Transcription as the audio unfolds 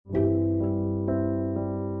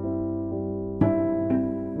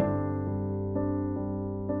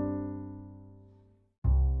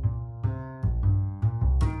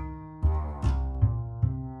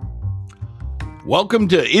Welcome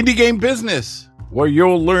to Indie Game Business, where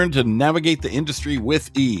you'll learn to navigate the industry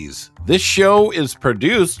with ease. This show is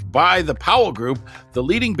produced by the Powell Group, the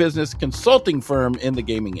leading business consulting firm in the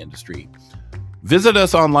gaming industry. Visit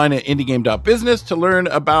us online at indiegame.business to learn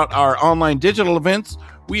about our online digital events.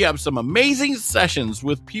 We have some amazing sessions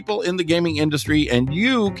with people in the gaming industry, and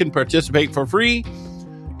you can participate for free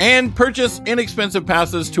and purchase inexpensive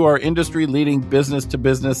passes to our industry-leading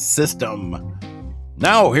business-to-business system.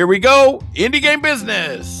 Now, here we go, Indie Game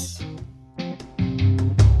Business.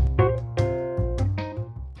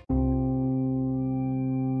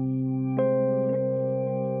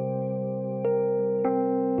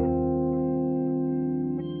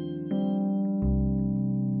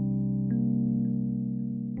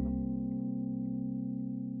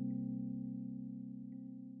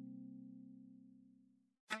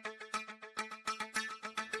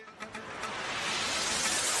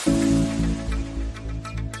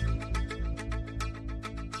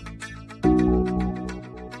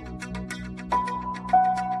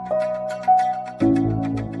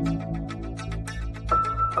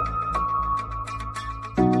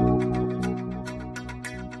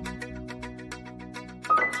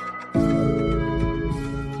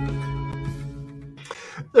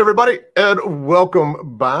 Everybody, and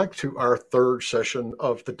welcome back to our third session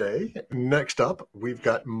of the day. Next up, we've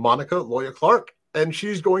got Monica Loya Clark, and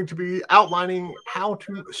she's going to be outlining how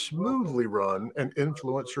to smoothly run an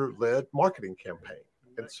influencer-led marketing campaign.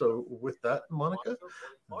 And so with that, Monica,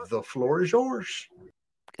 the floor is yours.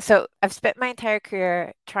 So I've spent my entire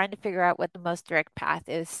career trying to figure out what the most direct path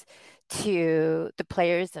is to the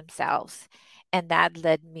players themselves. And that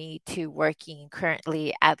led me to working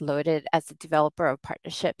currently at Loaded as a developer of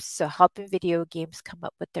partnerships. So helping video games come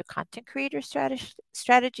up with their content creator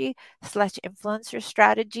strategy / influencer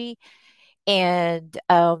strategy. And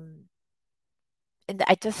I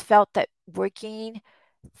just felt that working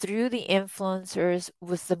through the influencers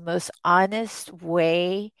was the most honest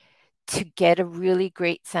way to get a really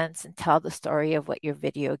great sense and tell the story of what your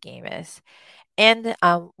video game is. And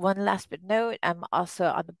one last but note, I'm also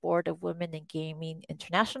on the board of Women in Gaming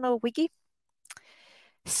International Wiki.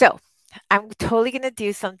 So I'm totally going to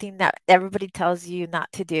do something that everybody tells you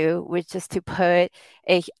not to do, which is to put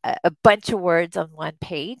a bunch of words on one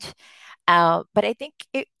page. But I think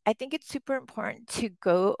it's super important to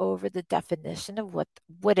go over the definition of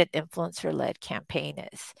what an influencer-led campaign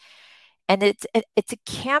is. And it's a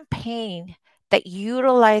campaign that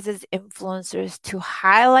utilizes influencers to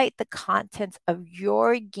highlight the contents of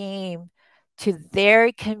your game to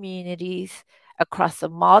their communities across the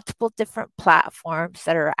multiple different platforms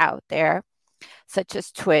that are out there, such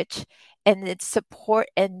as Twitch, and support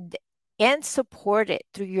it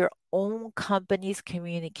through your own company's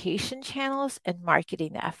communication channels and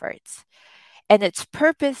marketing efforts. And its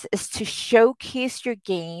purpose is to showcase your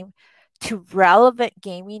game to relevant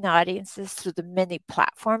gaming audiences through the many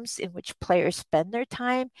platforms in which players spend their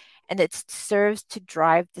time, and it serves to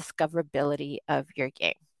drive discoverability of your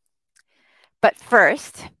game. But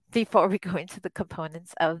first, before we go into the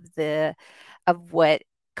components of what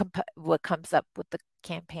comes up with the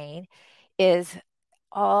campaign, is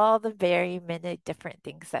all the very many different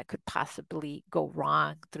things that could possibly go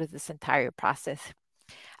wrong through this entire process.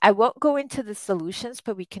 I won't go into the solutions,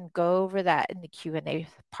 but we can go over that in the Q&A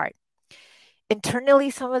part. Internally,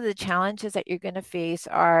 some of the challenges that you're going to face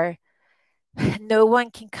are no one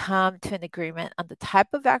can come to an agreement on the type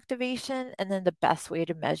of activation and then the best way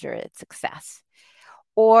to measure its success.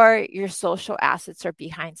 Or your social assets are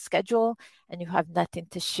behind schedule and you have nothing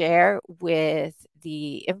to share with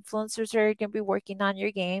the influencers that are going to be working on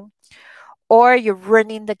your game. Or you're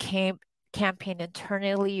running the campaign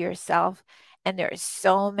internally yourself, and there are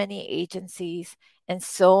so many agencies and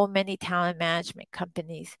so many talent management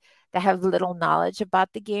companies that have little knowledge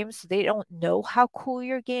about the game, so they don't know how cool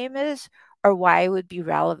your game is or why it would be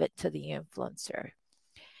relevant to the influencer.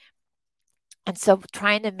 And so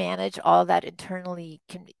trying to manage all that internally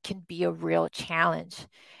can be a real challenge.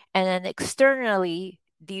 And then externally,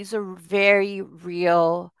 these are very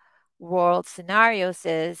real world scenarios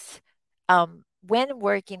is when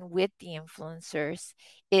working with the influencers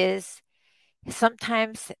is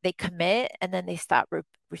sometimes they commit and then they stop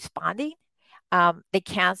responding. They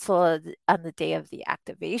cancel on the day of the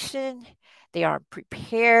activation. They aren't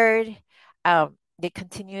prepared. They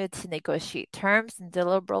continue to negotiate terms and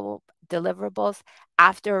deliverables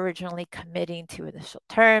after originally committing to initial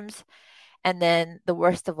terms. And then the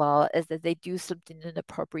worst of all is that they do something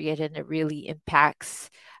inappropriate and it really impacts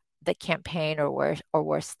the campaign or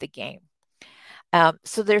worse, the game.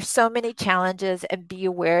 So there's so many challenges, and be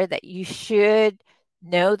aware that you should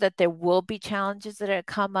Know that there will be challenges that are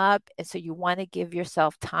come up, and so you want to give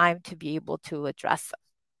yourself time to be able to address them.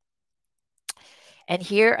 And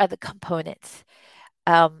here are the components.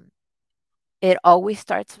 It always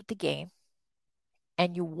starts with the game,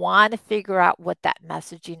 and you want to figure out what that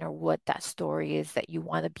messaging or what that story is that you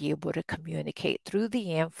want to be able to communicate through the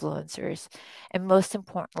influencers. And most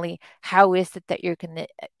importantly, how is it that you're going to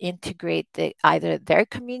integrate either their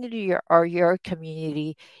community or your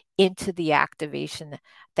community into the activation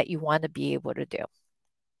that you want to be able to do.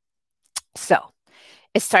 So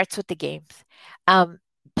it starts with the games.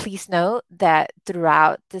 Please note that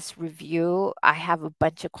throughout this review, I have a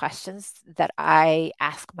bunch of questions that I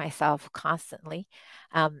ask myself constantly.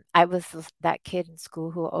 I was that kid in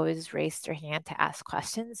school who always raised their hand to ask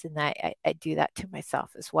questions, and I do that to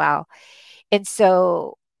myself as well. And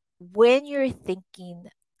so when you're thinking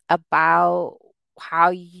about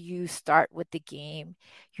how you start with the game,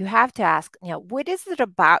 you have to ask, what is it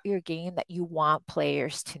about your game that you want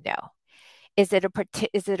players to know? Is it a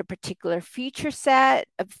particular feature set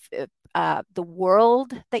of the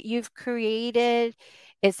world that you've created?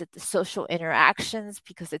 Is it the social interactions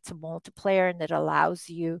because it's a multiplayer and it allows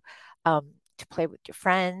you to play with your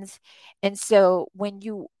friends? And so when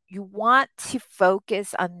you want to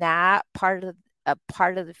focus on that part of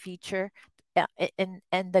the feature,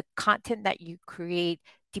 and the content that you create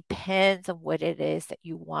depends on what it is that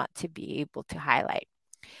you want to be able to highlight.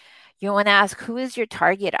 You want to ask, who is your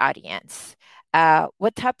target audience?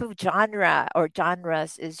 What type of genre or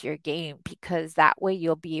genres is your game? Because that way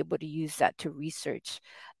you'll be able to use that to research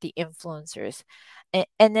the influencers.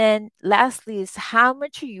 And then lastly is, how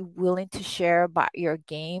much are you willing to share about your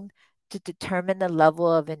game to determine the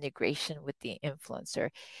level of integration with the influencer?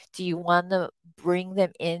 Do you want to bring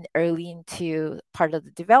them in early into part of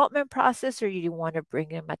the development process, or do you want to bring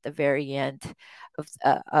them at the very end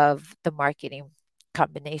of the marketing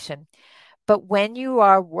combination? But when you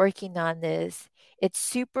are working on this, it's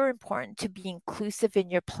super important to be inclusive in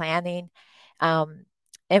your planning, and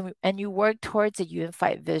you work towards a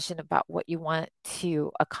unified vision about what you want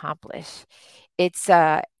to accomplish. It's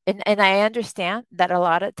and I understand that a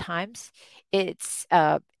lot of times it's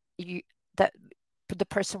you that the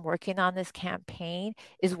person working on this campaign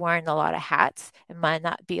is wearing a lot of hats and might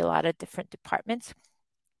not be a lot of different departments,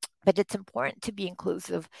 but it's important to be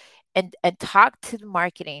inclusive and talk to the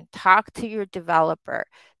marketing, talk to your developer,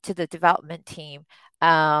 to the development team,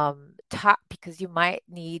 talk, because you might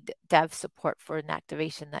need dev support for an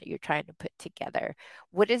activation that you're trying to put together.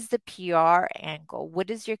 What is the PR angle? What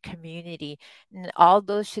is your community? And all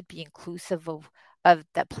those should be inclusive of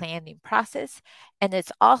the planning process. And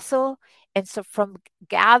it's also, and so from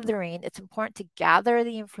gathering, it's important to gather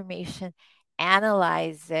the information,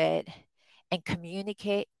 analyze it, and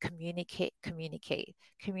communicate to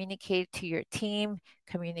your team,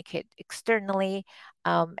 communicate externally.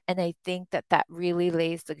 And I think that really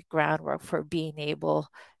lays the groundwork for being able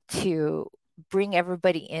to bring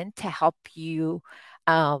everybody in to help you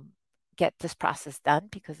get this process done,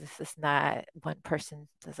 because this is not one person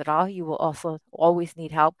does it all. You will also always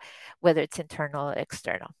need help, whether it's internal or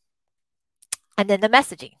external. And then the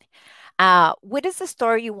messaging. What is the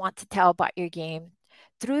story you want to tell about your game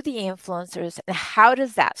through the influencers, and how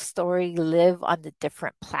does that story live on the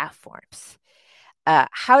different platforms?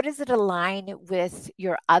 How does it align with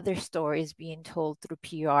your other stories being told through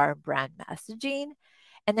PR and brand messaging?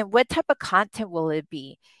 And then what type of content will it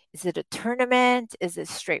be? Is it a tournament? Is it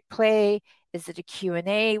straight play? Is it a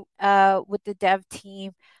Q&A with the dev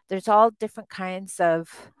team? There's all different kinds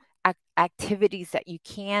of activities that you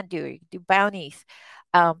can do. You can do bounties.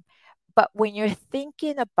 But when you're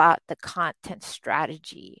thinking about the content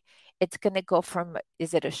strategy, it's going to go from,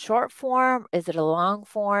 is it a short form? Is it a long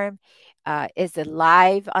form? Is it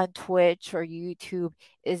live on Twitch or YouTube?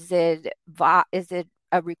 Is it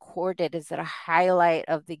a recorded? Is it a highlight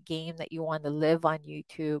of the game that you want to live on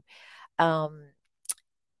YouTube?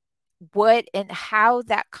 What and how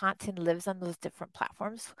that content lives on those different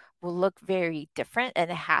platforms will look very different,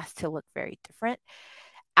 and it has to look very different.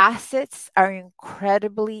 Assets are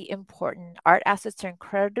incredibly important. Art assets are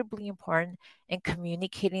incredibly important in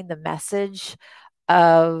communicating the message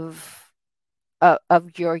of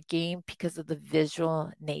your game because of the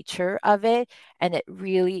visual nature of it, and it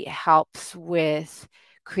really helps with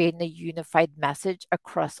creating a unified message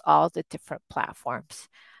across all the different platforms.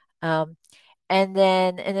 And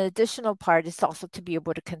then an additional part is also to be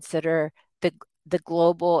able to consider the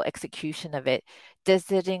global execution of it.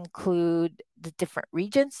 Does it include the different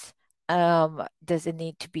regions? Does it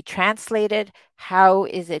need to be translated? How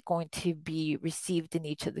is it going to be received in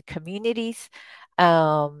each of the communities?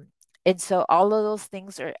 And so all of those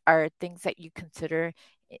things are things that you consider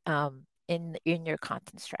in your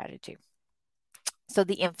content strategy. So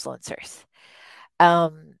the influencers.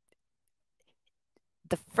 Um,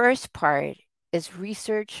 the first part is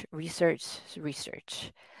research, research,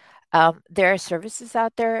 research. There are services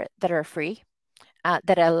out there that are free,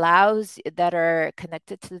 that are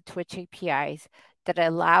connected to the Twitch APIs, that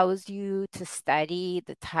allows you to study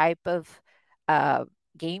the type of uh,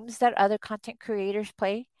 games that other content creators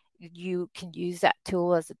play. You can use that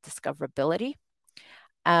tool as a discoverability.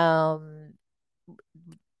 Um,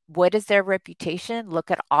 what is their reputation?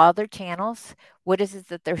 Look at all their channels. What is it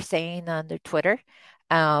that they're saying on their Twitter?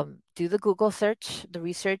 Do the Google search, the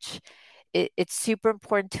research. It's super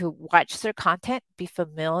important to watch their content, be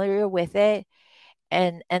familiar with it,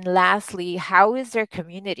 and lastly, how is their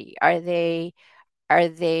community? Are they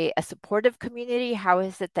a supportive community? How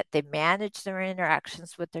is it that they manage their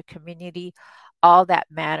interactions with their community? All that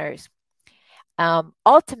matters.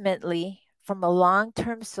 Ultimately, from a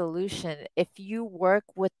long-term solution, if you work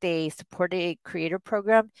with a supported creator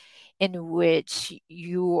program in which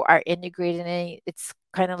you are integrating it's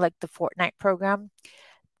kind of like the Fortnite program,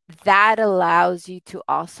 that allows you to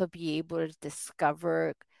also be able to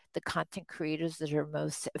discover the content creators that are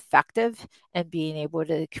most effective and being able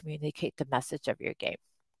to communicate the message of your game.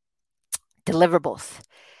 Deliverables.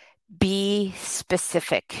 Be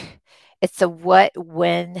specific. It's a what,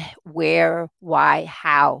 when, where, why,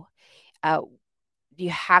 how. Uh, you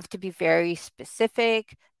have to be very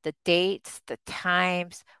specific, the dates, the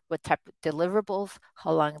times, what type of deliverables,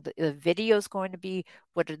 how long the video is going to be,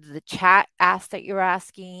 what are the chat asks that you're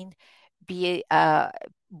asking,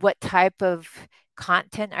 what type of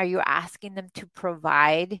content are you asking them to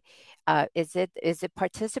provide? Is it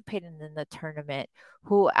participating in the tournament?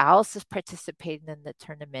 Who else is participating in the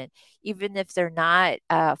tournament? Even if they're not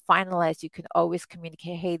finalized, you can always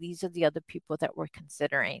communicate, hey, these are the other people that we're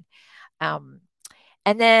considering. And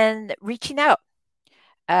then reaching out.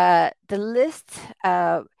 The list,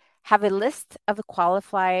 have a list of the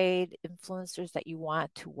qualified influencers that you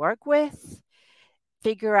want to work with.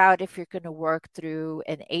 Figure out if you're going to work through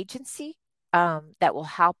an agency that will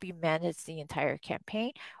help you manage the entire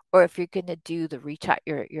campaign, or if you're going to do the reach out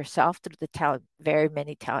yourself through very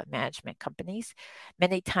many talent management companies.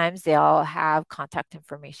 Many times they all have contact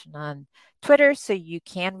information on Twitter, so you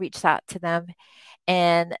can reach out to them.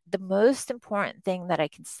 And the most important thing that I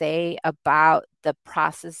can say about the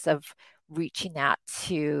process of reaching out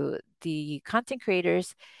to the content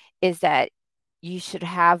creators is that you should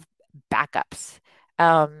have backups.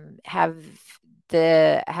 Have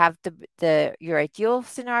your ideal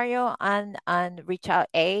scenario on reach out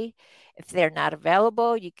A. If they're not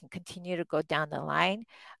available, you can continue to go down the line.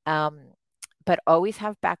 But always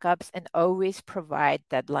have backups and always provide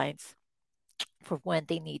deadlines for when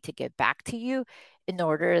they need to get back to you in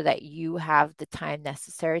order that you have the time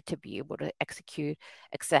necessary to be able to execute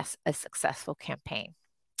a successful campaign.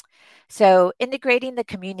 So integrating the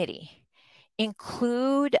community.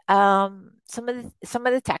 Include some of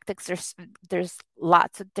the tactics. There's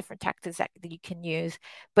lots of different tactics that you can use,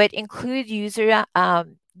 but include user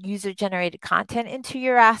generated content into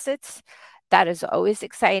your assets. That is always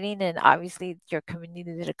exciting, and obviously your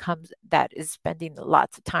community that is spending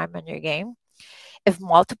lots of time on your game. If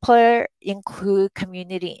multiplayer, include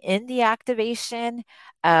community in the activation,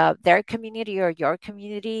 their community or your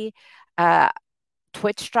community,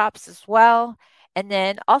 Twitch drops as well. And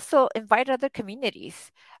then also invite other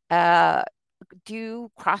communities,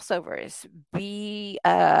 do crossovers, make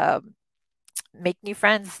new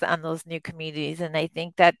friends on those new communities. And I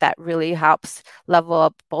think that really helps level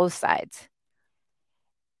up both sides.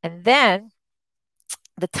 And then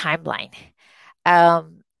the timeline.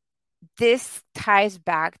 This ties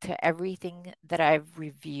back to everything that I've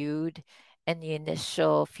reviewed in the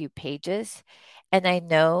initial few pages. And I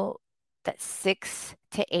know that 6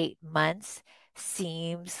 to 8 months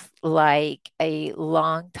seems like a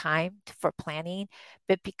long time for planning,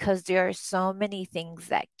 but because there are so many things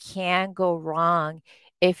that can go wrong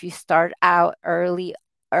if you start out early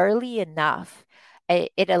enough,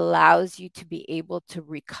 it allows you to be able to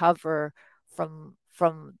recover from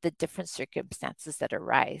the different circumstances that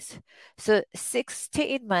arise. So 6 to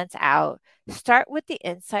 8 months out, start with the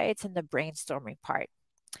insights and the brainstorming part.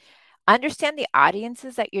 Understand the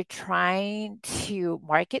audiences that you're trying to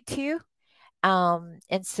market to.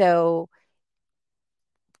 And so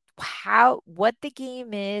what the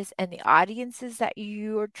game is and the audiences that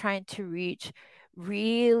you are trying to reach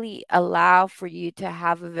really allow for you to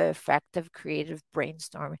have an effective creative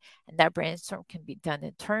brainstorm. And that brainstorm can be done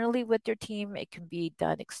internally with your team, it can be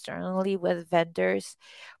done externally with vendors.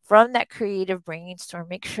 From that creative brainstorm,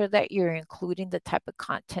 make sure that you're including the type of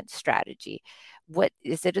content strategy. What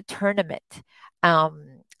is it, a tournament?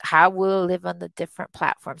 How will it live on the different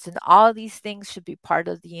platforms? And all these things should be part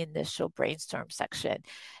of the initial brainstorm section.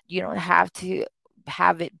 You don't have to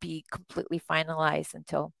have it be completely finalized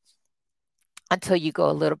until you go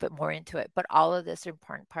a little bit more into it. But all of this are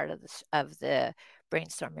important part of the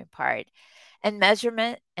brainstorming part. And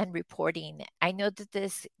measurement and reporting. I know that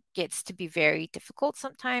this gets to be very difficult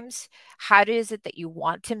sometimes. How is it that you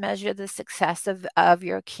want to measure the success of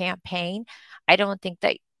your campaign? I don't think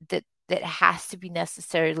that has to be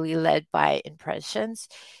necessarily led by impressions.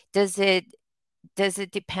 Does it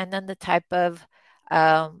depend on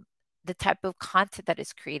um, the type of content that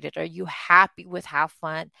is created? Are you happy with how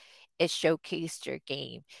fun it showcased your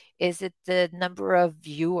game? Is it the number of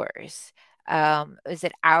viewers? Is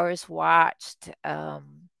it hours watched?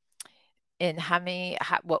 And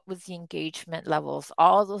what was the engagement levels?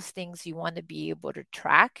 All those things you want to be able to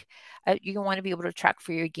track. You want to be able to track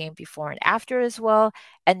for your game before and after as well.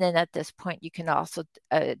 And then at this point, you can also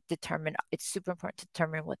determine, it's super important to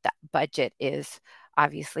determine what that budget is,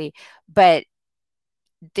 obviously. But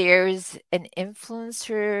there's an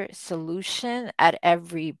influencer solution at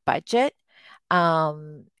every budget.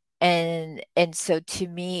 Um, and so to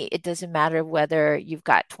me, it doesn't matter whether you've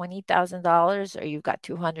got $20,000 or you've got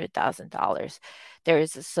 $200,000. There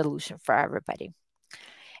is a solution for everybody.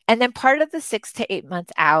 And then part of the 6 to 8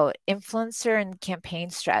 months out influencer and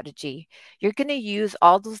campaign strategy, you're going to use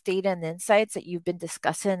all those data and insights that you've been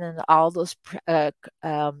discussing and all those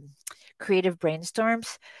creative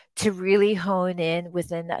brainstorms to really hone in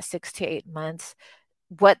within that 6 to 8 months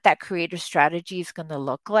what that creator strategy is going to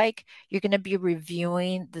look like. You're going to be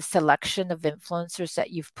reviewing the selection of influencers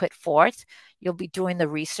that you've put forth. You'll be doing the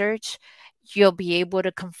research. You'll be able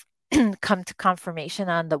to come to confirmation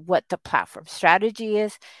on what the platform strategy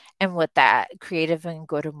is and what that creative and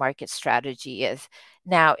go-to-market strategy is.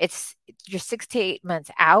 Now, you're 6 to 8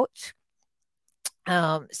 months out.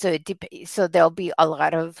 So there'll be a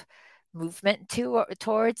lot of movement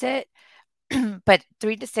towards it. But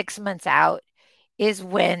 3 to 6 months out is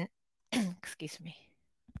when, excuse me,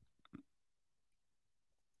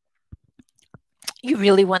 you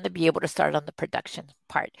really want to be able to start on the production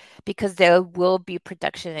part, because there will be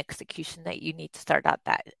production execution that you need to start out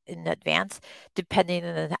that in advance, depending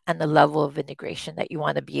on the level of integration that you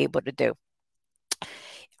want to be able to do.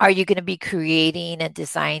 Are you going to be creating and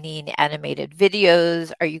designing animated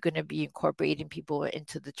videos? Are you going to be incorporating people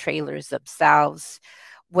into the trailers themselves?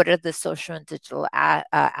 What are the social and digital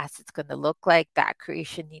assets going to look like? That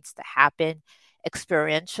creation needs to happen.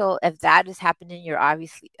 Experiential, if that is happening, you're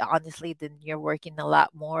honestly, then you're working a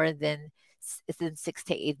lot more than 6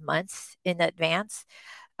 to 8 months in advance.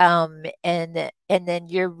 And then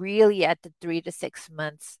you're really at the 3 to 6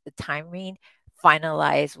 months the timing,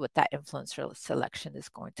 finalize what that influencer selection is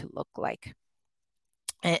going to look like.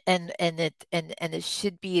 And it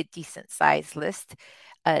should be a decent size list,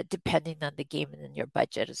 depending on the game and your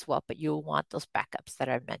budget as well. But you'll want those backups that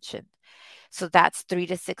I mentioned. So that's 3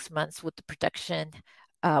 to 6 months with the production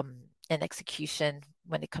and execution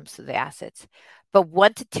when it comes to the assets. But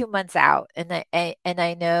 1 to 2 months out, and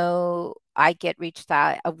I know I get reached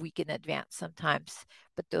out a week in advance sometimes,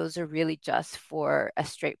 but those are really just for a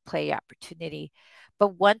straight play opportunity.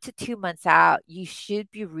 But 1 to 2 months out, you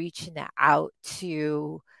should be reaching out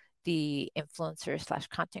to the influencers /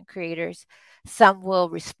 content creators. Some will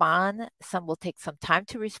respond, some will take some time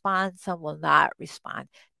to respond, some will not respond.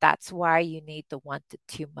 That's why you need the 1 to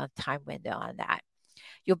 2 month time window on that.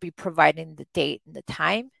 You'll be providing the date and the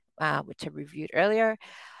time, which I reviewed earlier.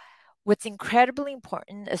 What's incredibly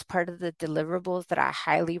important as part of the deliverables that I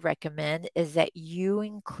highly recommend is that you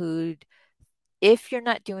include, if you're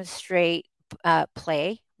not doing straight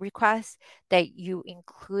play requests, that you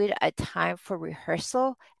include a time for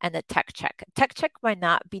rehearsal and a tech check. A tech check might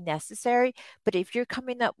not be necessary, but if you're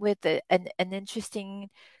coming up with an interesting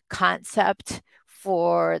concept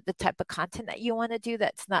for the type of content that you want to do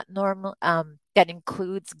that's not normal, that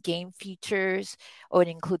includes game features, or it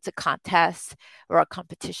includes a contest or a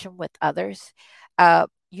competition with others,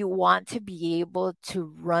 you want to be able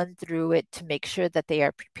to run through it to make sure that they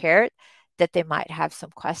are prepared, that they might have some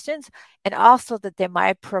questions, and also that they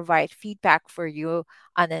might provide feedback for you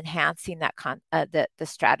on enhancing that the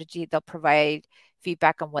strategy. They'll provide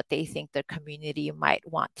feedback on what they think the community might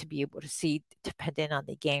want to be able to see depending on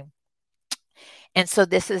the game. And so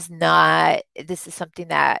this is something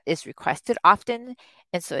that is requested often,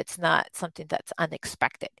 and so it's not something that's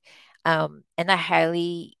unexpected. And I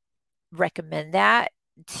highly recommend that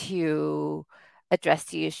to address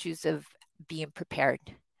the issues of being prepared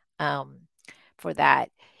um, for that.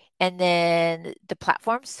 And then the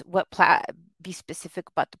platforms, be specific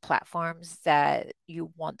about the platforms that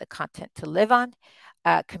you want the content to live on,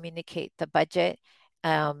 communicate the budget,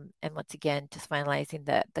 and once again, just finalizing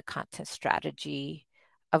the content strategy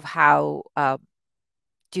of how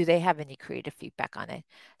do they have any creative feedback on it.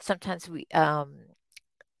 Sometimes we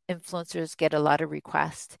influencers get a lot of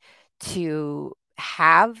requests to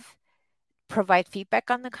provide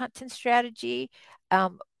feedback on the content strategy.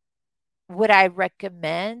 What I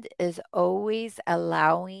recommend is always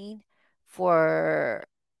allowing for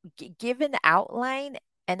give an outline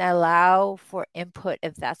and allow for input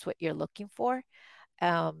if that's what you're looking for.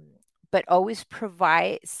 Um, but always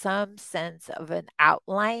provide some sense of an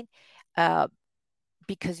outline uh,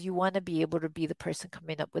 because you want to be able to be the person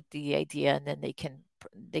coming up with the idea, and then they can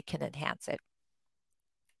enhance it.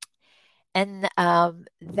 And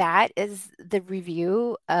that is the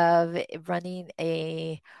review of running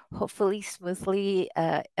a hopefully smoothly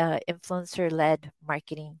influencer-led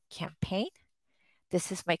marketing campaign.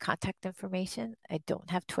 This is my contact information. I don't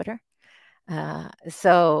have Twitter.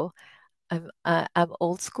 So I'm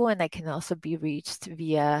old school, and I can also be reached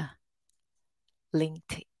via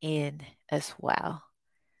LinkedIn as well.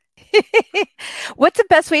 What's the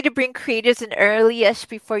best way to bring creators in early-ish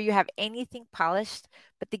before you have anything polished,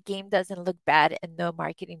 but the game doesn't look bad and no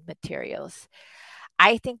marketing materials?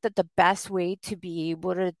 I think that the best way to be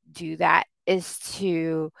able to do that is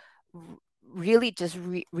to really just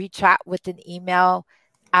reach out with an email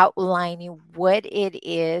outlining what it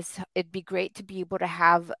is. It'd be great to be able to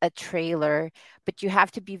have a trailer, but you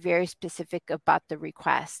have to be very specific about the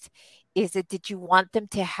request. Did you want them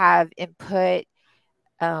to have input?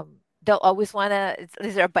 They'll always want to,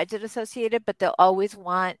 is there a budget associated, but they'll always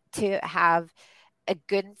want to have a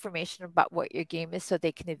good information about what your game is so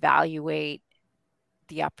they can evaluate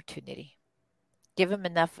the opportunity. Give them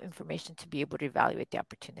enough information to be able to evaluate the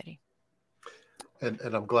opportunity. And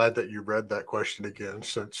I'm glad that you read that question again,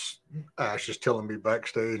 since Ash is telling me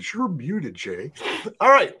backstage, you're muted, Jay. All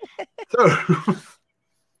right. So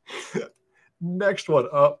next one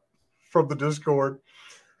up from the Discord.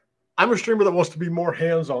 I'm a streamer that wants to be more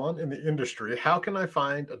hands-on in the industry. How can I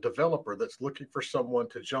find a developer that's looking for someone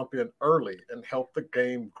to jump in early and help the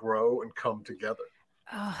game grow and come together?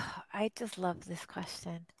 Oh, I just love this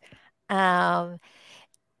question. Um,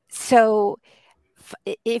 so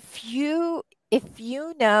if you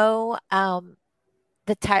know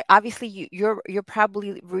the type, obviously you're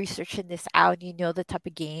probably researching this out, and you know the type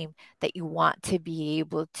of game that you want to be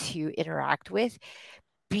able to interact with.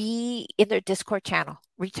 Be in their Discord channel,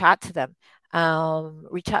 reach out to them,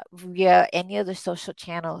 reach out via any other social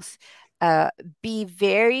channels. Be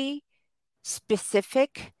very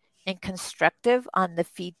specific and constructive on the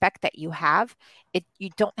feedback that you have. You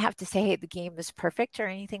don't have to say, hey, the game is perfect or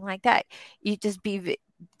anything like that. You just be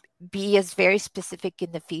as very specific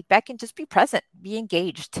in the feedback and just be present, be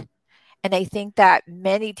engaged. And I think that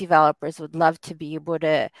many developers would love to be able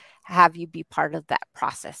to have you be part of that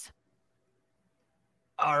process.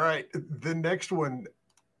 All right. The next one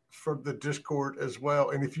from the Discord as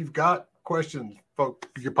well. And if you've got questions, folks,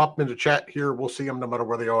 you can pop them into chat here. We'll see them no matter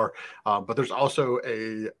where they are. But there's also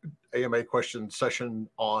a AMA question session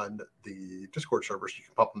on the Discord server, so you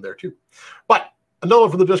can pop them there too. But another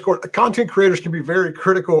one from the Discord: content creators can be very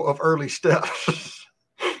critical of early steps.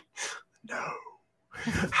 No.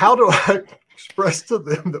 How do I express to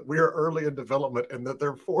them that we are early in development and that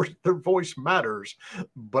their voice matters,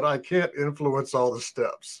 but I can't influence all the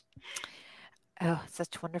steps? Oh,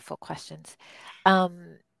 such wonderful questions.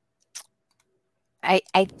 Um, I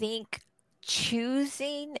think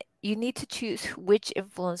you need to choose which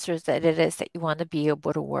influencers that it is that you want to be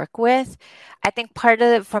able to work with. I think part of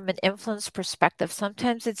it, from an influence perspective,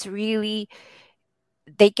 sometimes it's really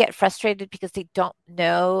they get frustrated because they don't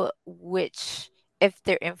know if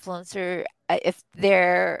their influencer, if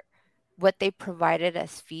their what they provided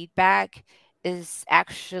as feedback is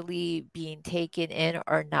actually being taken in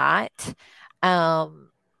or not.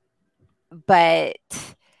 Um, but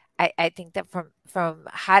I think that from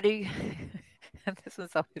how do you this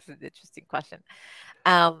was always an interesting question.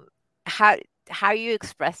 Um, how how you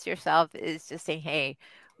express yourself is just saying, hey,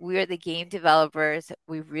 we're the game developers.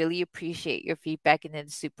 We really appreciate your feedback, and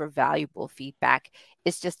it's super valuable feedback.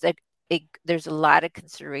 It's just that there's a lot of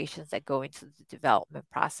considerations that go into the development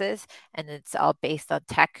process, and it's all based on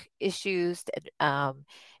tech issues and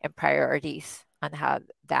priorities on how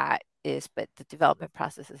that is, but the development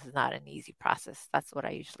process is not an easy process. That's what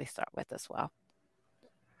I usually start with as well.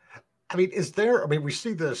 I mean, we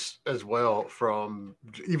see this as well from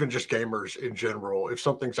even just gamers in general. If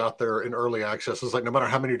something's out there in early access, it's like no matter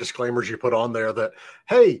how many disclaimers you put on there that,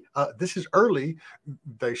 hey, this is early,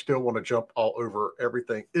 they still want to jump all over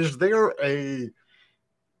everything. Is there a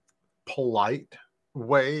polite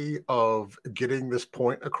way of getting this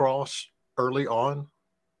point across early on?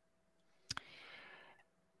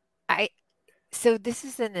 So this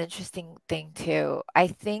is an interesting thing too. I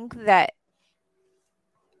think that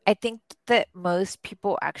most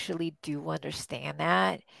people actually do understand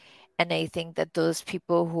that. And I think that those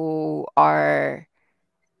people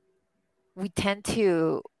we tend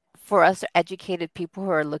to, for us educated people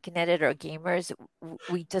who are looking at it or gamers,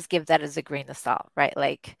 we just give that as a grain of salt, right?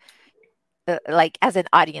 Like as an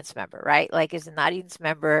audience member, right? Like as an audience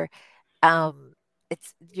member,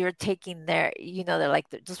 it's you're taking their, they're like,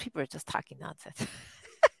 those people are just talking nonsense.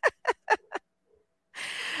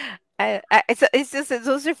 It's just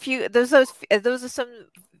those are some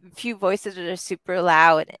few voices that are super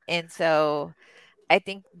loud, and so I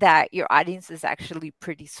think that your audience is actually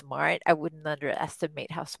pretty smart. I wouldn't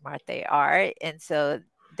underestimate how smart they are, and so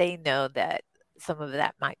they know that some of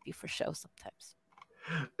that might be for show sometimes.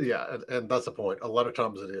 Yeah, and that's the point. A lot of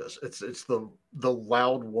times it is. It's the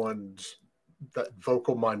loud ones, that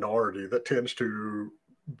vocal minority that tends to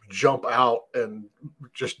jump out and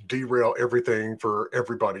just derail everything for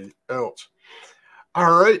everybody else.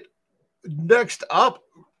 All right. Next up,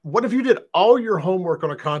 what if you did all your homework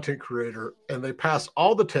on a content creator and they pass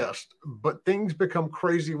all the tests, but things become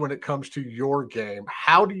crazy when it comes to your game?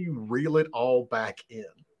 How do you reel it all back in?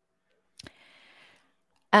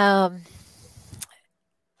 Um,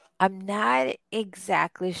 I'm not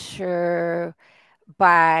exactly sure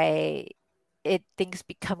by it things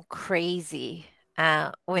become crazy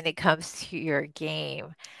when it comes to your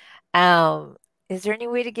game. Um, is there any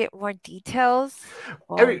way to get more details? I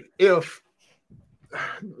Or mean,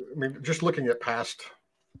 just looking at past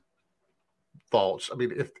faults. I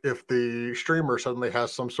mean, if the streamer suddenly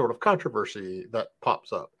has some sort of controversy that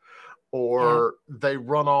pops up, yeah, or they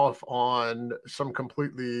run off on some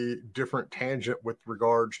completely different tangent with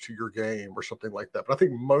regards to your game or something like that. But I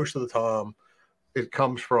think most of the time it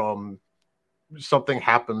comes from something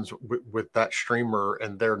happens with that streamer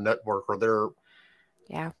and their network or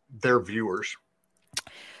yeah. their viewers.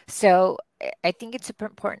 So I think it's super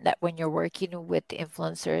important that when you're working with the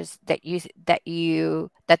influencers that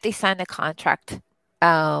they sign a contract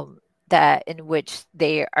um, that in which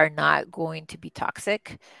they are not going to be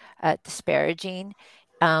toxic, disparaging,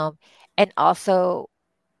 um, and also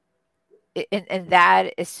and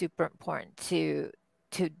that is super important to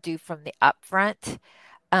do from the upfront.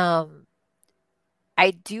 Um,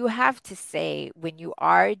 I do have to say when you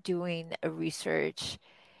are doing a research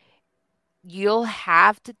you'll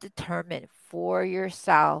have to determine for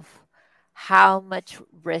yourself how much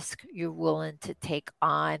risk you're willing to take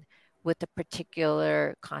on with a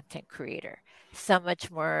particular content creator. Some much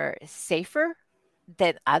more safer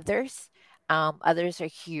than others. Others are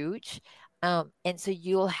huge. And so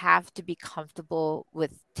you'll have to be comfortable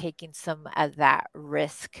with taking some of that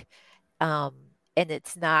risk. Um, and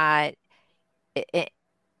it's not, it,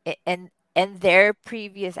 and their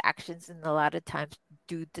previous actions and a lot of times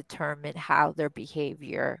do determine how their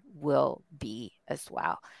behavior will be as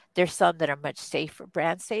well. There's some that are much safer,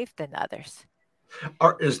 brand safe than others.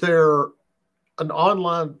 Is there an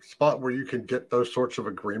online spot where you can get those sorts of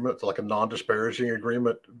agreements, like a non-disparaging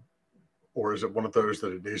agreement, or is it one of those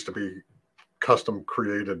that it needs to be custom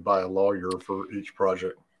created by a lawyer for each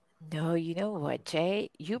project? No, you know what,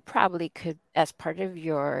 Jay? You probably could, as part of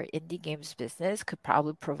your indie games business, could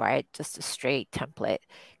probably provide just a straight template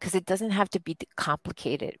because it doesn't have to be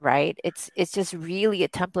complicated, right? It's just really a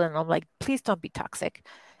template, and I'm like, please don't be toxic.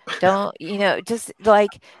 Don't, just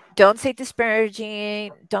like don't say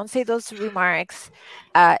disparaging, don't say those remarks.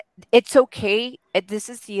 Uh, it's okay. This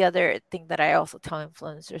is the other thing that I also tell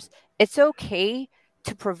influencers. It's okay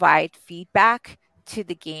to provide feedback to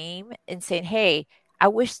the game and saying, hey, I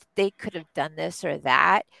wish they could have done this or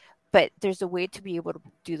that, but there's a way to be able to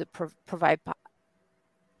do the provide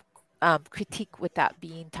critique without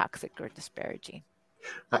being toxic or disparaging.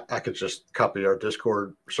 I could just copy our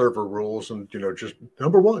Discord server rules and just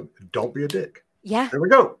number one, don't be a dick. Yeah, There we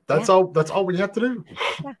go. yeah, That's all we have to do.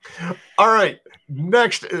 yeah. All right.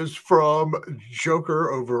 Next is from Joker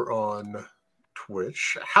over on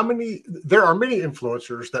Twitch. There are many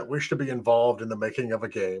influencers that wish to be involved in the making of a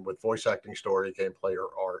game with voice acting, story, gameplay, or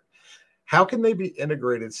art. How can they be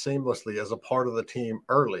integrated seamlessly as a part of the team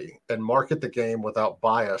early and market the game without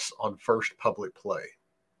bias on first public play?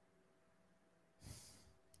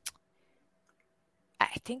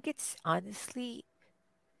 I think it's honestly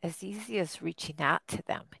as easy as reaching out to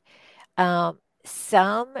them.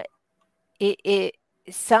 Some it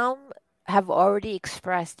some have already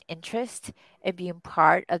expressed interest in being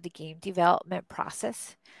part of the game development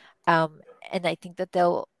process. Um, and I think that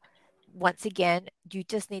they'll once again, you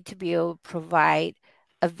just need to be able to provide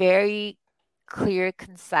a very clear,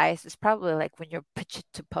 concise. It's probably like when you're pitching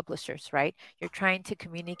to publishers, right? You're trying to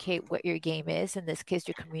communicate what your game is. In this case,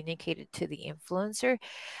 you communicate it to the influencer.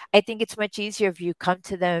 I think it's much easier if you come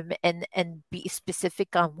to them and be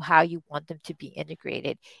specific on how you want them to be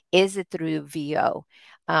integrated. Is it through VO?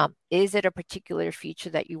 Is it a particular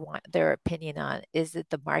feature that you want their opinion on? Is it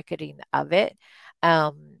the marketing of it?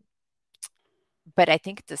 Um, but I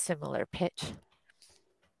think it's a similar pitch.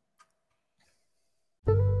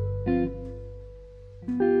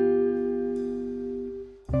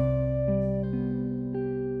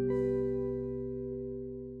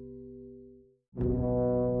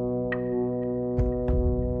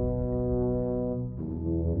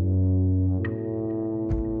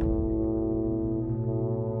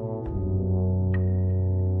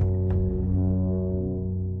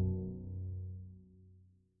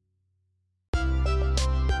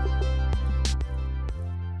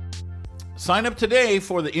 Sign up today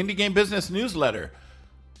for the Indie Game Business newsletter.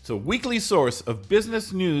 It's a weekly source of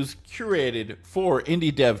business news curated for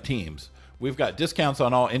indie dev teams. We've got discounts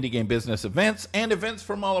on all Indie Game Business events and events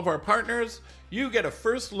from all of our partners. You get a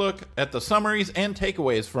first look at the summaries and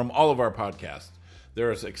takeaways from all of our podcasts.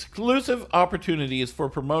 There's exclusive opportunities for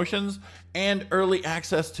promotions and early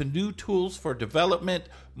access to new tools for development,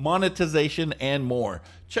 monetization, and more.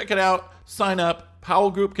 Check it out. Sign up.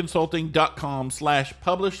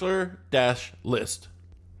 powellgroupconsulting.com/publisher-list.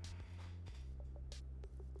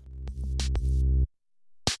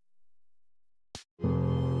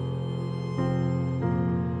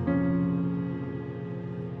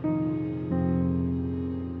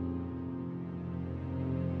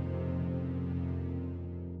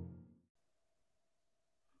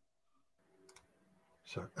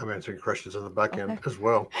 So I'm answering questions in the back end as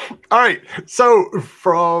well. All right. So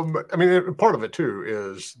part of it too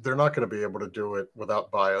is they're not going to be able to do it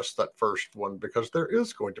without bias, that first one, because there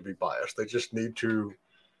is going to be bias. They just need to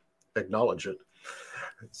acknowledge it.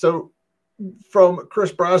 So from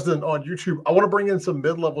Chris Brasden on YouTube, I want to bring in some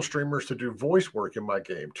mid-level streamers to do voice work in my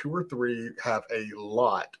game. 2 or 3 have a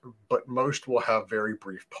lot, but most will have very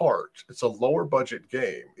brief parts. It's a lower budget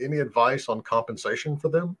game. Any advice on compensation for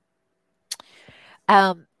them?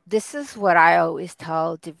 This is what I always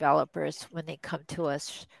tell developers when they come to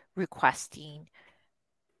us requesting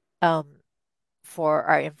for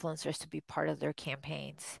our influencers to be part of their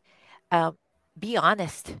campaigns. Be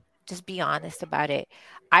honest. Just be honest about it.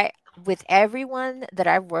 With everyone that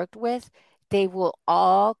I've worked with, they will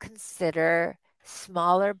all consider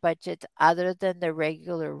smaller budgets other than the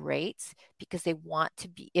regular rates because they want to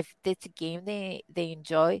be, if it's a game they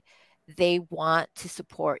enjoy, they want to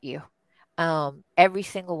support you. Every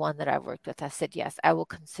single one that I've worked with, I said, yes, I will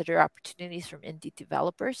consider opportunities from indie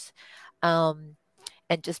developers. And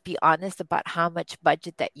just be honest about how much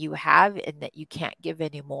budget that you have and that you can't give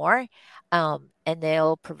anymore. And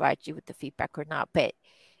they'll provide you with the feedback or not. But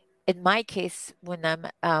in my case, when I'm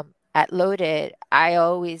at Loaded, I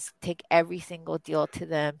always take every single deal to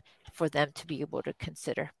them for them to be able to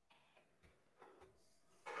consider.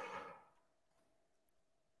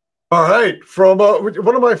 All right. From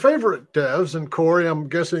one of my favorite devs, and Corey, I'm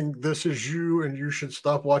guessing this is you, and you should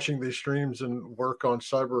stop watching these streams and work on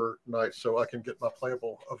Cyber Night so I can get my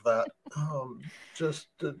playable of that. Just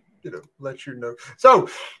to let you know. So,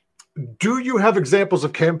 do you have examples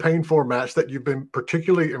of campaign formats that you've been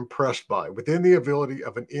particularly impressed by within the ability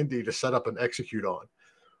of an indie to set up and execute on,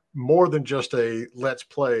 more than just a let's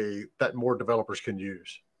play that more developers can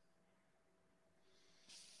use?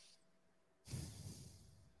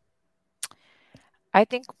 I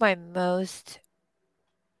think my most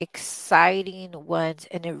exciting ones,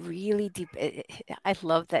 and it really I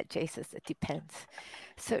love that Jay says it depends.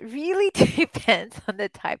 So it really depends on the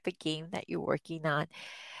type of game that you're working on.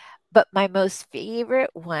 But my most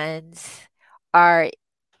favorite ones are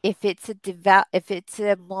if it's a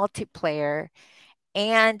multiplayer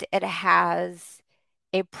and it has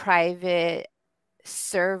a private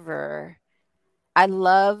server. I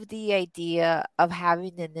love the idea of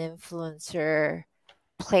having an influencer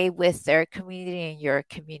play with their community and your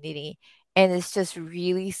community. And it's just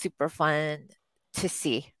really super fun to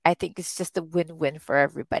see. I think it's just a win-win for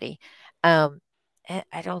everybody. I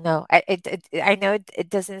don't know. I know it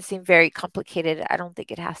doesn't seem very complicated. I don't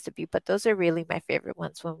think it has to be, but those are really my favorite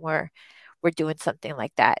ones when we're doing something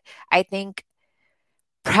like that. I think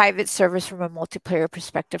private servers from a multiplayer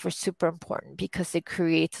perspective are super important because it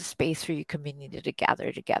creates a space for your community to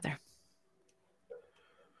gather together.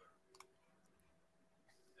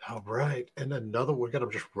 All right. And another one,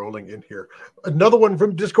 I'm just rolling in here. Another one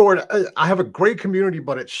from Discord. I have a great community,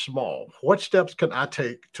 but it's small. What steps can I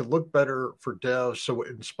take to look better for devs so it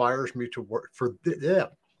inspires me to work for them?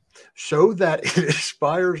 So that it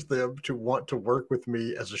inspires them to want to work with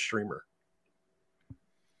me as a streamer?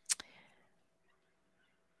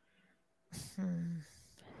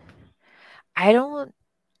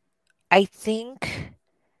 I think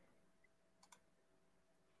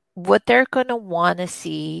what they're going to want to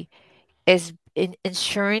see is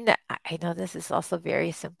ensuring that I know this is also a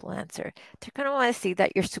very simple answer. They're going to want to see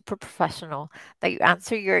that you're super professional, that you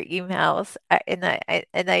answer your emails, and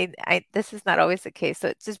this is not always the case.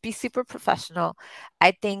 So just be super professional.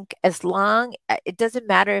 I think as long it doesn't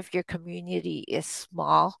matter if your community is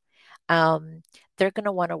small, they're going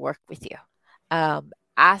to want to work with you.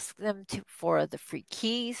 Ask them for the free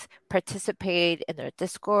keys, participate in their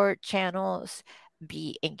Discord channels,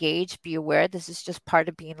 be engaged, be aware this is just part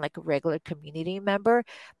of being like a regular community member.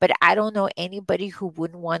 But I don't know anybody who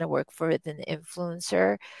wouldn't want to work for an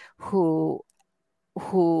influencer who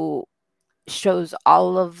shows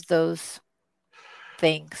all of those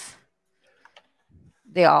things.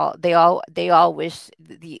 They all wish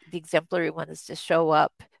the exemplary one is to show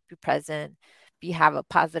up, be present, have a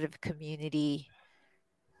positive community.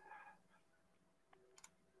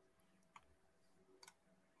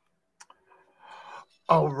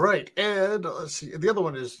 All right. And let's see. The other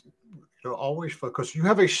one is always focus. You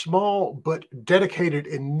have a small but dedicated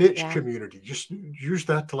and niche community. Just use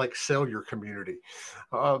that to like sell your community.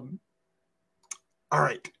 All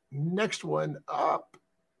right. Next one up.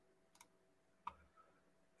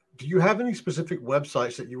 Do you have any specific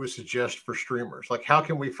websites that you would suggest for streamers? Like, how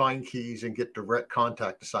can we find keys and get direct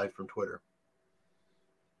contact aside from Twitter?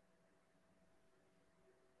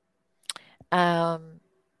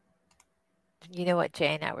 You know what,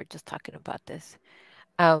 Jay and I were just talking about this.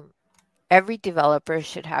 Every developer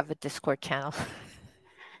should have a Discord channel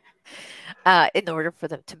in order for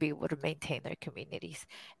them to be able to maintain their communities.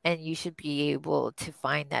 And you should be able to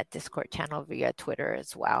find that Discord channel via Twitter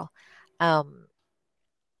as well.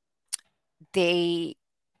 They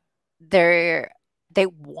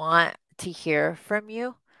want to hear from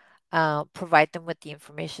you. Provide them with the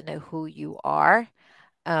information of who you are.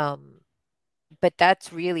 But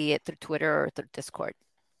that's really it through Twitter or through Discord.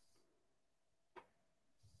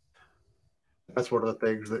 That's one of the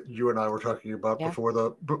things that you and I were talking about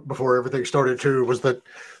before everything started too, was that,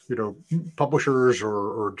 publishers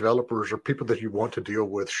or developers or people that you want to deal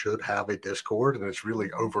with should have a Discord, and it's really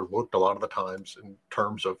overlooked a lot of the times in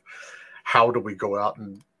terms of how do we go out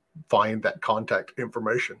and find that contact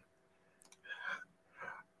information.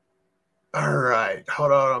 All right,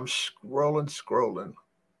 hold on, I'm scrolling.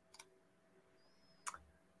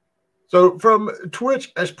 So from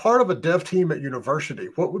Twitch, as part of a dev team at university,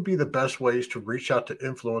 what would be the best ways to reach out to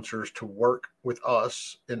influencers to work with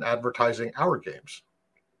us in advertising our games?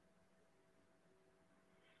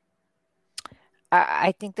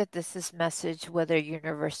 I think that this is message, whether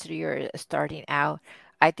university or starting out,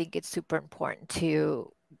 I think it's super important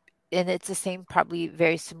to, and it's the same, probably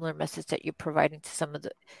very similar message that you're providing to some of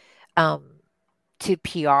the, to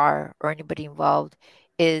PR or anybody involved,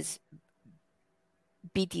 is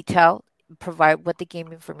be detailed, provide what the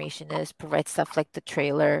game information is, provide stuff like the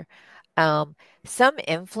trailer. Some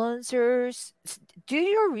influencers, do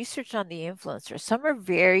your research on the influencers. Some are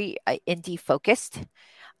very indie focused.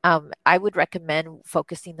 I would recommend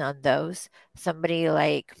focusing on those. Somebody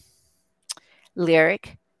like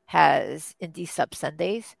Lyric has Indie Sub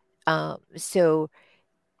Sundays. So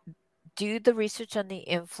do the research on the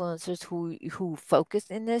influencers who focus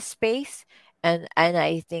in this space, and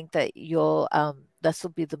I think that you'll this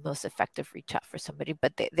will be the most effective reach out for somebody.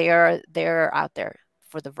 But they're out there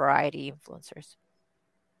for the variety influencers.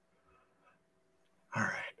 All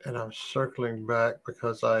right, and I'm circling back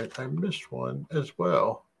because I missed one as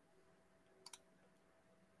well.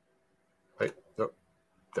 Wait,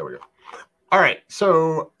 there we go. All right,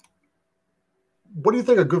 so what do you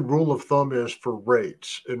think a good rule of thumb is for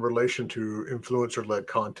rates in relation to influencer-led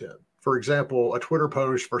content? For example, a Twitter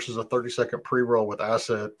post versus a 30-second pre-roll with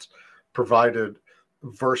assets provided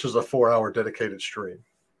versus a 4-hour dedicated stream.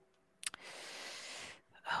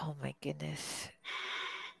 Oh my goodness.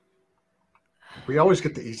 We always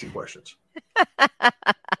get the easy questions.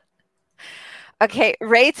 Okay,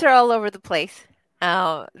 rates are all over the place.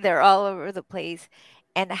 They're all over the place.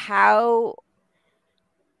 And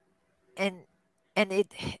and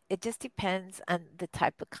it just depends on the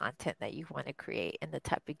type of content that you want to create and the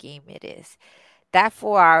type of game it is. That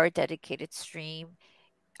 4 hour dedicated stream,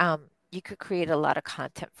 you could create a lot of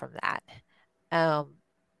content from that. Um,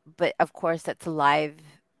 but of course, that's a live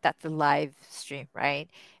stream, right?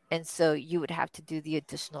 And so you would have to do the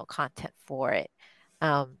additional content for it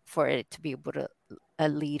to be able to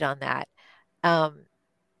lead on that. Um,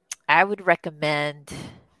 I would recommend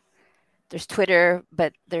there's Twitter,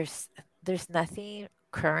 but there's nothing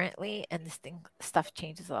currently, and this thing stuff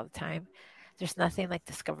changes all the time. There's nothing like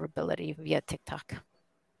discoverability via TikTok.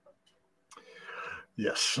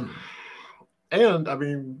 Yes. And I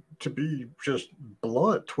mean, to be just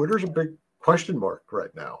blunt, Twitter's a big question mark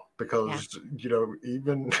right now Yeah. because,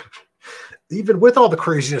 even even with all the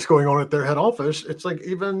craziness going on at their head office, it's like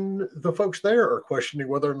even the folks there are questioning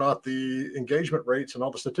whether or not the engagement rates and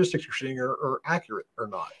all the statistics you're seeing are accurate or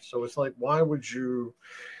not. So it's like, why would you?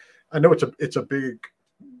 I know it's a big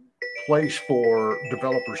place for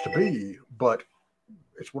developers to be, but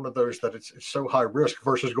it's one of those that it's so high risk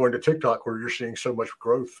versus going to TikTok where you're seeing so much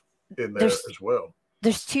growth in there There's as well.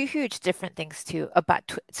 there's two huge different things too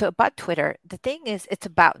about so about Twitter. The thing is, it's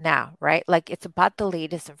about now, right? Like it's about the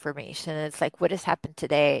latest information. It's like what has happened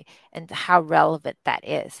today and how relevant that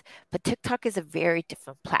is. But TikTok is a very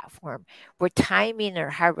different platform where timing or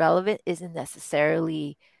how relevant isn't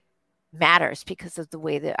necessarily matters because of the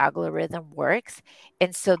way the algorithm works.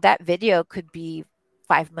 And so that video could be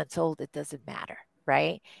 5 months old, it doesn't matter,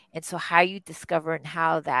 right? And so how you discover and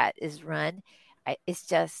how that is run,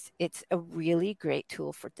 it's a really great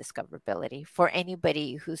tool for discoverability for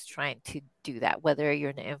anybody who's trying to do that, whether you're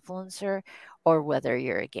an influencer or whether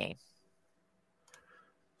you're a game.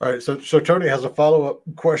 All right, so Tony has a follow up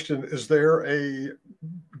question. Is there a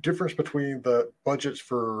difference between the budgets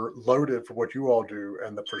for loaded for what you all do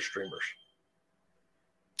and the for streamers?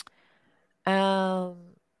 Um,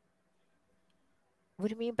 what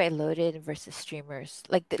do you mean by Loaded versus streamers?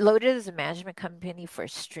 Like Loaded is a management company for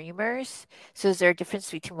streamers. So is there a difference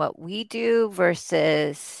between what we do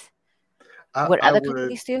versus I, what I other would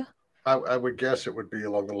companies do? I would guess it would be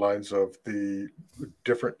along the lines of the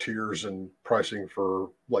different tiers and pricing for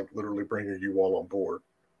like literally bringing you all on board.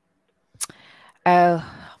 Oh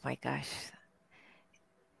my gosh.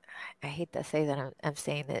 I hate to say that I'm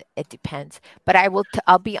saying that it depends, but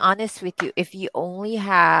I'll be honest with you. If you only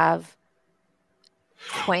have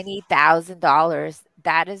 $20,000,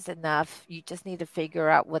 that is enough. You just need to figure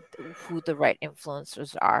out who the right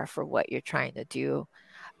influencers are for what you're trying to do.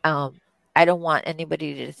 Um, I don't want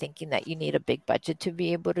anybody to thinking that you need a big budget to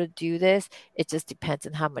be able to do this. It just depends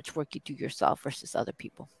on how much work you do yourself versus other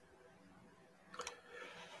people.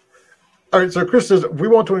 All right, so Chris says we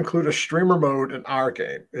want to include a streamer mode in our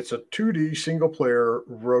game. It's a 2D single player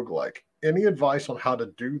roguelike. Any advice on how to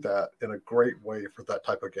do that in a great way for that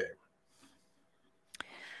type of game?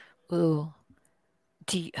 Ooh,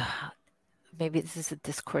 do you, maybe this is a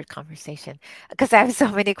Discord conversation because I have so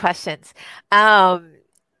many questions. Um,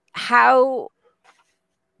 how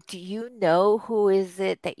do you know who is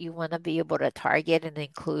it that you want to be able to target and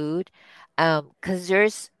include? Because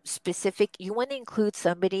there's specific, you want to include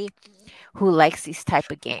somebody who likes these type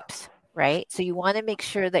of games, right? So you want to make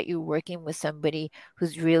sure that you're working with somebody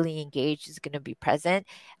who's really engaged, is going to be present.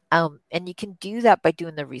 And you can do that by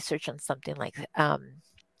doing the research on something like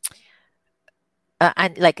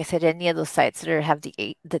and like I said, any of those sites that have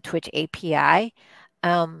the Twitch API.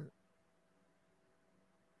 Um,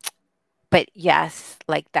 but yes,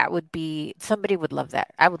 like that would be somebody would love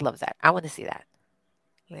that. I would love that. I want to see that.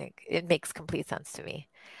 Like it makes complete sense to me.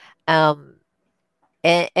 Um,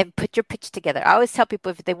 and put your pitch together. I always tell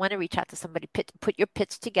people if they want to reach out to somebody, put your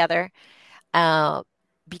pitch together. Uh,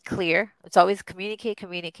 be clear. It's always communicate,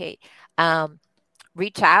 communicate. Um,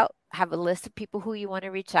 reach out. Have a list of people who you want to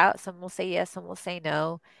reach out. Some will say yes, some will say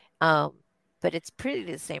no. Um, but it's pretty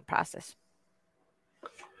the same process.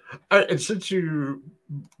 And since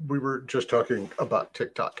we were just talking about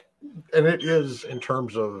TikTok, and it is in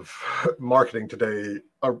terms of marketing today,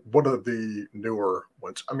 one of the newer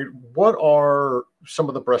ones. I mean, what are some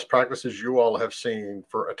of the best practices you all have seen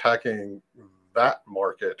for attacking that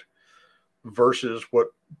market versus what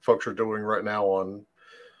folks are doing right now on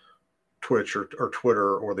Twitch or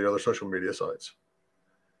Twitter or the other social media sites?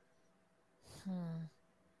 Hmm.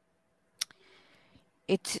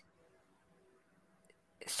 It's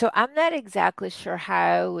so I'm not exactly sure how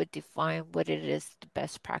I would define what it is the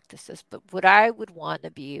best practices, but what I would want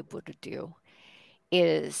to be able to do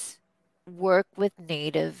is work with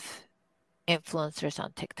native influencers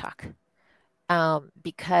on TikTok.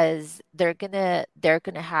 Because they're gonna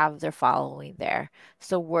have their following there.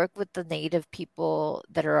 So work with the native people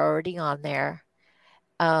that are already on there.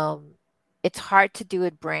 It's hard to do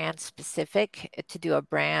it brand specific. To do a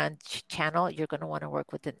brand channel, you're going to want to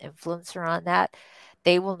work with an influencer on that.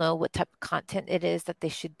 They will know what type of content it is that they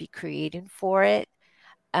should be creating for it.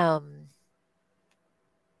 But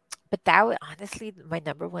that would honestly, my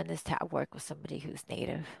number one is to work with somebody who's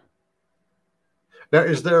native. Now,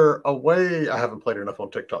 is there a way? I haven't played enough on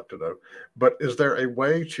TikTok to know, but is there a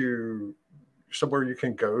way to somewhere you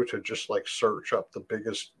can go to just like search up the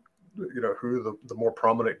biggest, who the more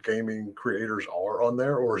prominent gaming creators are on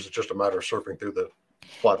there, or is it just a matter of surfing through the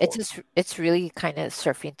platform? It's really kind of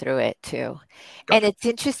surfing through it too. And Gotcha. it's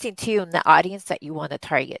interesting too in the audience that you want to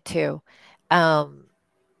target too. Um,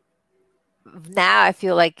 now I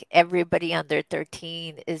feel like everybody under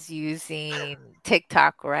 13 is using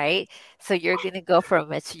TikTok, right? So you're going to go for a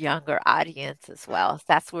much younger audience as well.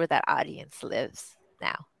 That's where that audience lives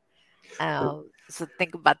now. So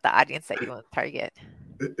think about the audience that you want to target.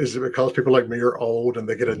 Is it because people like me are old and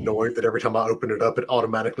they get annoyed that every time I open it up, it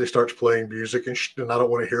automatically starts playing music and I don't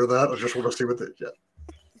want to hear that. I just want to see what it. Yeah.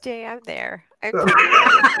 Jay, I'm there. I'm totally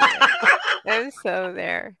there. I'm so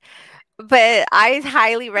there. But I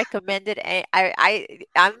highly recommend it. And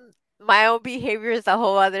I'm my own behavior is a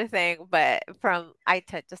whole other thing, but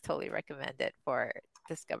just totally recommend it for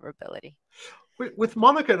discoverability. With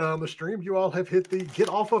Monica and I on the stream, you all have hit the "get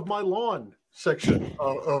off of my lawn" section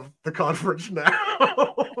of the conference now.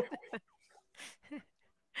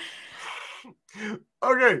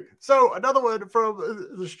 Okay, so another one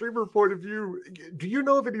from the streamer point of view. Do you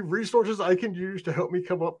know of any resources I can use to help me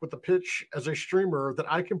come up with a pitch as a streamer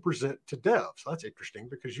that I can present to devs? That's interesting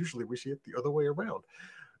because usually we see it the other way around.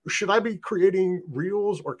 Should I be creating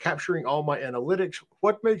reels or capturing all my analytics?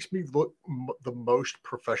 What makes me look the most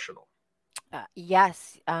professional?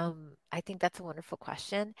 Yes, I think that's a wonderful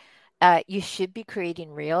question. You should be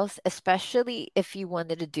creating reels, especially if you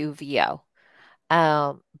wanted to do VO.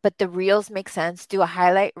 But the reels make sense. Do a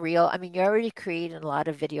highlight reel. I mean, you're already creating a lot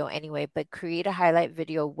of video anyway, but create a highlight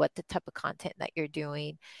video, what the type of content that you're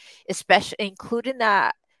doing, especially including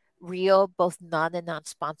that reel, both non and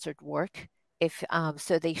non-sponsored work. If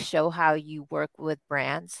so they show how you work with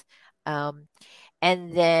brands.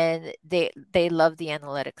 And then they love the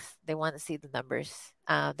analytics. They want to see the numbers.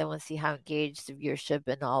 They want to see how engaged the viewership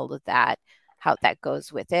and all of that, how that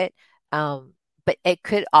goes with it. But it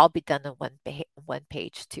could all be done in one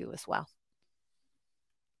page too as well.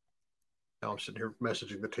 Now I'm sitting here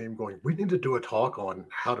messaging the team going, we need to do a talk on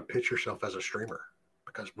how to pitch yourself as a streamer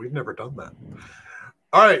because we've never done that.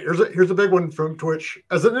 All right, here's a big one from Twitch.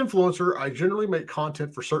 As an influencer, I generally make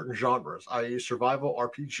content for certain genres, i.e. survival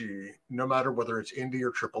RPG, no matter whether it's indie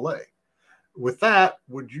or AAA. With that,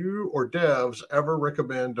 would you or devs ever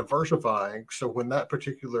recommend diversifying so when that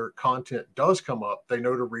particular content does come up, they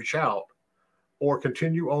know to reach out, or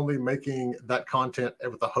continue only making that content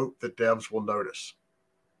with the hope that devs will notice?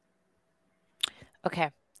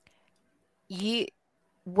 Okay. You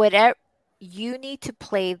need to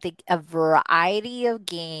play a variety of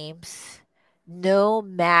games no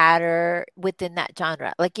matter within that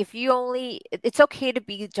genre. Like if you it's okay to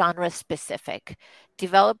be genre specific.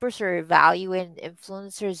 Developers are evaluating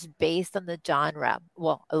influencers based on the genre.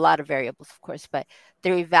 Well, a lot of variables, of course, but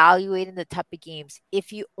they're evaluating the type of games.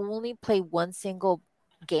 If you only play one single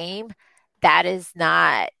game, that is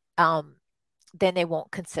not, then they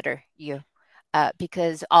won't consider you.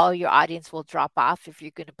 Because all your audience will drop off if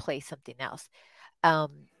you're going to play something else.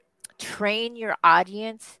 Train your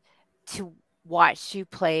audience to watch you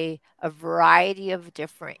play a variety of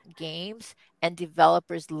different games, and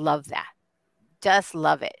developers love that. Just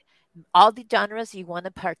love it. All the genres you want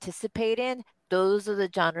to participate in, those are the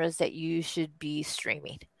genres that you should be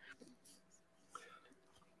streaming.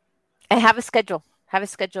 And have a schedule. Have a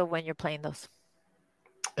schedule when you're playing those.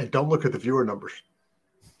 And don't look at the viewer numbers.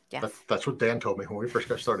 Yes. That's what Dan told me when we first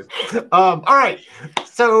got started. All right.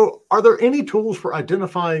 So, are there any tools for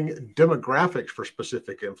identifying demographics for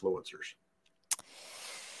specific influencers?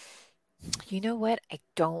 You know what? I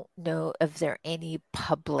don't know if there are any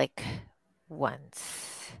public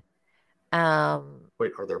ones.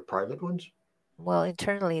 Wait, are there private ones? Well,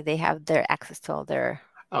 internally they have their access to all their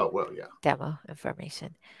demo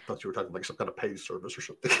information. I thought you were talking like some kind of paid service or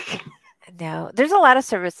something. No, there's a lot of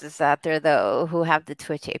services out there though who have the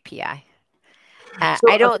Twitch API.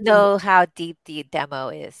 I don't know how deep the demo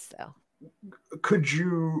is though. Could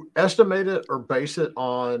you estimate it or base it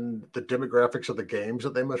on the demographics of the games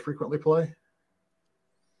that they most frequently play?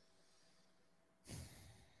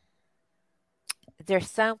 There's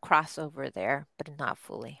some crossover there, but not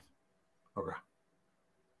fully. Okay.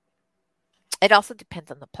 It also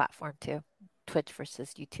depends on the platform too, Twitch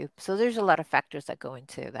versus YouTube. So there's a lot of factors that go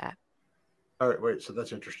into that. All right, wait. So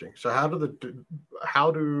that's interesting. So how do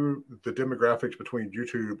the demographics between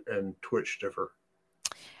YouTube and Twitch differ?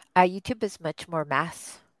 YouTube is much more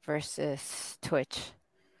mass versus Twitch,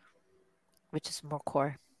 which is more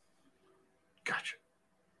core. Gotcha.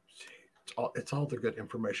 See, it's all the good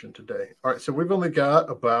information today. All right, so we've only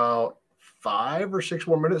got about 5 or 6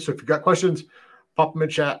 more minutes. So if you've got questions, pop them in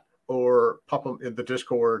chat or pop them in the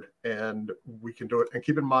Discord, and we can do it. And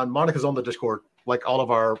keep in mind, Monica's on the Discord, like all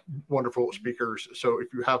of our wonderful speakers. So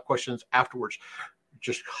if you have questions afterwards,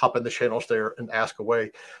 just hop in the channels there and ask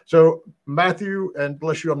away. So Matthew, and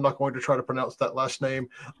bless you, I'm not going to try to pronounce that last name,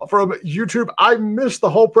 from YouTube. I missed the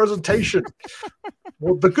whole presentation.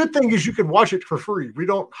 Well, the good thing is you can watch it for free. We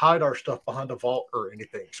don't hide our stuff behind a vault or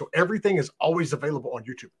anything. So everything is always available on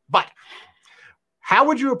YouTube. But how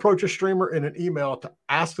would you approach a streamer in an email to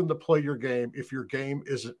ask them to play your game if your game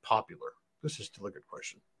isn't popular? This is still a good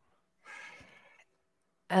question.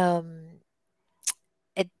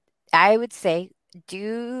 I would say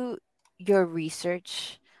do your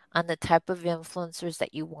research on the type of influencers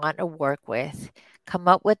that you want to work with. Come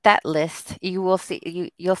up with that list. You'll see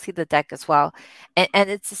the deck as well. And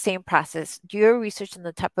it's the same process. Do your research on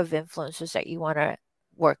the type of influencers that you want to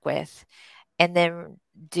work with. And then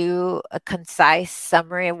do a concise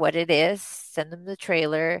summary of what it is. Send them the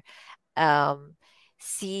trailer.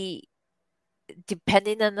 See,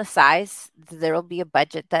 depending on the size, there will be a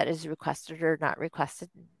budget that is requested or not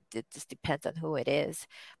requested. It just depends on who it is,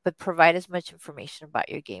 but provide as much information about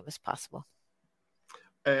your game as possible.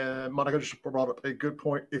 And Monica just brought up a good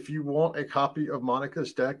point. If you want a copy of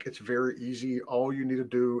Monica's deck, it's very easy. All you need to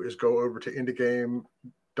do is go over to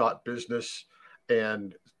indiegame.business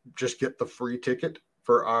and just get the free ticket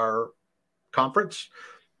for our conference.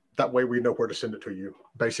 That way we know where to send it to you.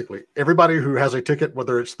 Basically, everybody who has a ticket,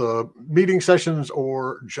 whether it's the meeting sessions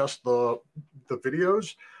or just the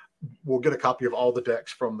videos, will get a copy of all the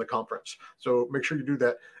decks from the conference. So make sure you do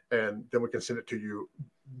that, and then we can send it to you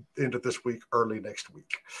end of this week, early next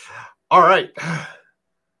week. All right.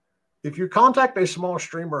 If you contact a small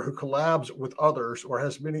streamer who collabs with others or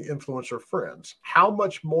has many influencer friends, how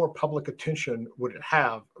much more public attention would it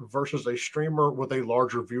have versus a streamer with a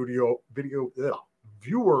larger viewer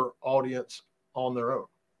audience on their own?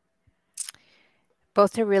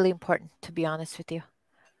 Both are really important, to be honest with you.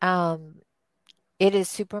 It is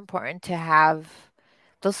super important to have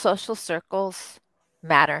those social circles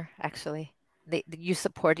matter, actually. You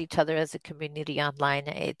support each other as a community online.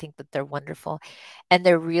 I think that they're wonderful. And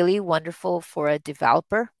they're really wonderful for a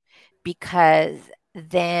developer because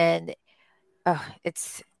then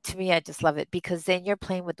it's to me, I just love it because then you're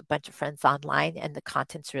playing with a bunch of friends online and the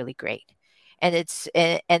content's really great. And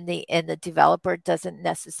the developer doesn't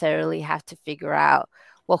necessarily have to figure out,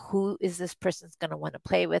 well, who is this person's going to want to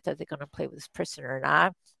play with? Are they going to play with this person or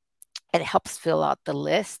not? And it helps fill out the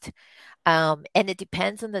list. And it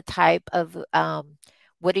depends on the type of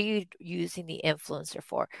what are you using the influencer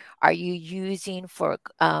for? Are you using for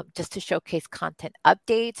just to showcase content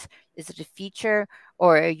updates? Is it a feature,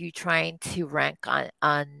 or are you trying to rank on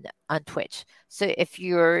Twitch? So if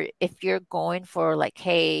you're going for like,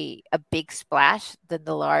 hey, a big splash, then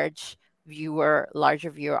the larger viewer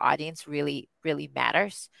audience really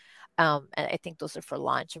matters. And I think those are for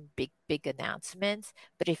launch and big announcements.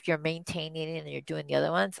 But if you're maintaining it and you're doing the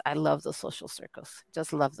other ones, I love the social circles.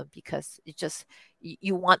 Just love them because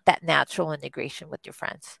you want that natural integration with your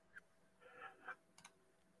friends.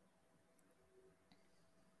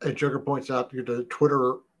 And Joker points out the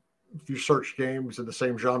Twitter, if you search games in the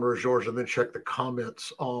same genre as yours and then check the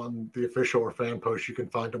comments on the official or fan post, you can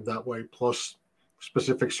find them that way. Plus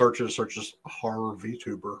specific searches such as horror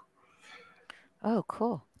VTuber. Oh,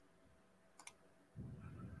 cool.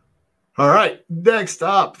 All right. Next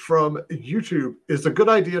up from YouTube, is it a good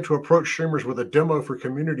idea to approach streamers with a demo for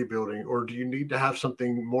community building, or do you need to have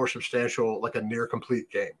something more substantial like a near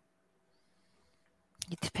complete game?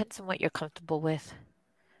 It depends on what you're comfortable with.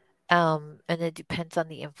 And it depends on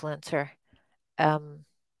the influencer.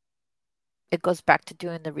 It goes back to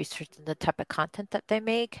doing the research and the type of content that they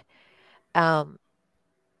make. And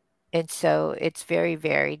so it's very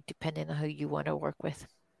varied depending on who you want to work with.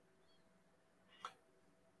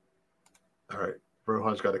 All right.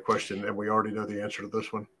 Rohan's got a question, and we already know the answer to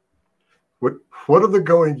this one. What are the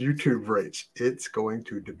going YouTube rates? It's going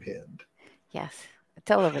to depend. Yes.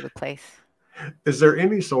 It's all over the place. Is there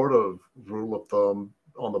any sort of rule of thumb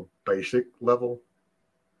on the basic level?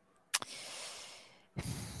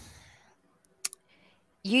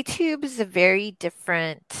 YouTube is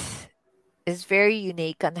very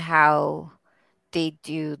unique on how they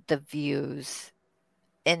do the views.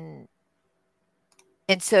 In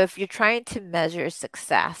And so if you're trying to measure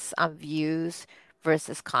success on views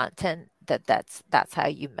versus content, that's how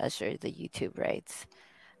you measure the YouTube rates.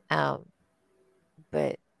 Um,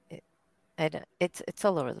 but it, I don't, it's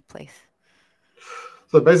all over the place.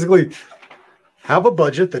 So basically, have a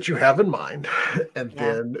budget that you have in mind, and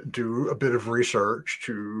Yeah, then do a bit of research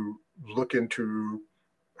to look into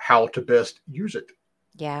how to best use it.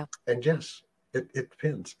 yeah. And yes, it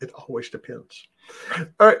depends. It always depends.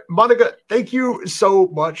 All right, Monica, thank you so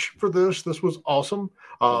much for this. This was awesome.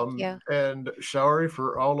 Thank you. And sorry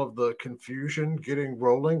for all of the confusion getting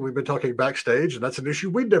rolling. We've been talking backstage, and that's an issue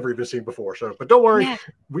we'd never even seen before. So, but don't worry, Yeah.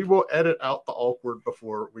 we will edit out the awkward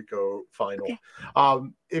before we go final. Okay.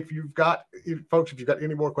 If you've got, folks, if you've got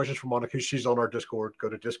any more questions for Monica, she's on our Discord. Go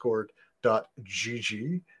to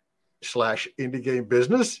discord.gg/indie game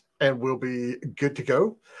business, and we'll be good to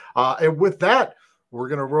go. And with that, we're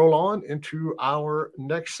going to roll on into our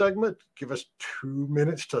next segment. Give us 2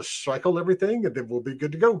 minutes to cycle everything, and then we'll be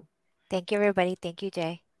good to go. Thank you, everybody. Thank you,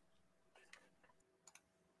 Jay.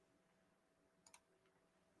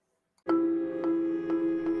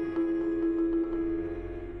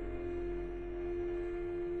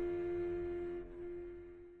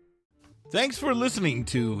 Thanks for listening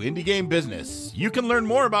to Indie Game Business. You can learn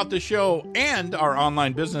more about the show and our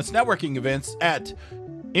online business networking events at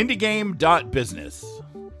indiegame.business.